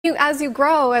As you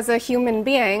grow as a human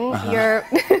being,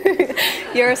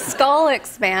 your skull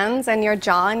expands and your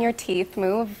jaw and your teeth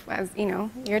move. As you know,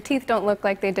 your teeth don't look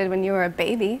like they did when you were a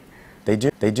baby. They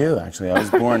do. They do actually. I was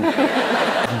born.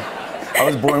 I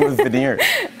was born with veneers.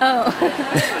 Oh,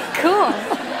 cool,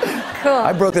 cool.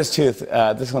 I broke this tooth.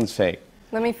 This one's fake.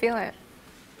 Let me feel it.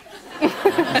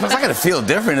 It's not gonna feel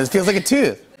different. It feels like a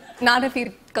tooth. Not if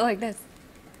you go like this.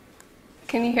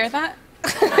 Can you hear that?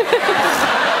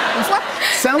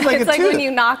 Sounds like it's a like tooth. when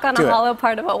you knock on a hollow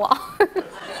part of a wall.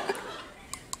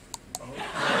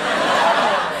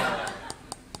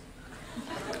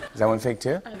 Is that one fake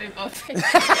too? Are they both fake?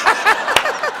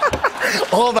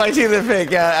 All my teeth are fake.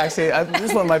 Yeah, actually,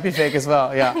 this one might be fake as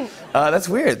well. Yeah, that's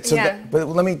weird. So yeah. but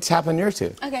let me tap on your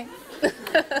tooth. Okay.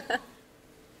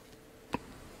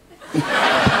 You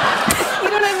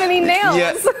don't have any nails.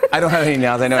 Yeah, I don't have any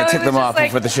nails. I know. So I took them off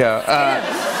for the show.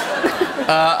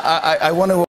 I want to.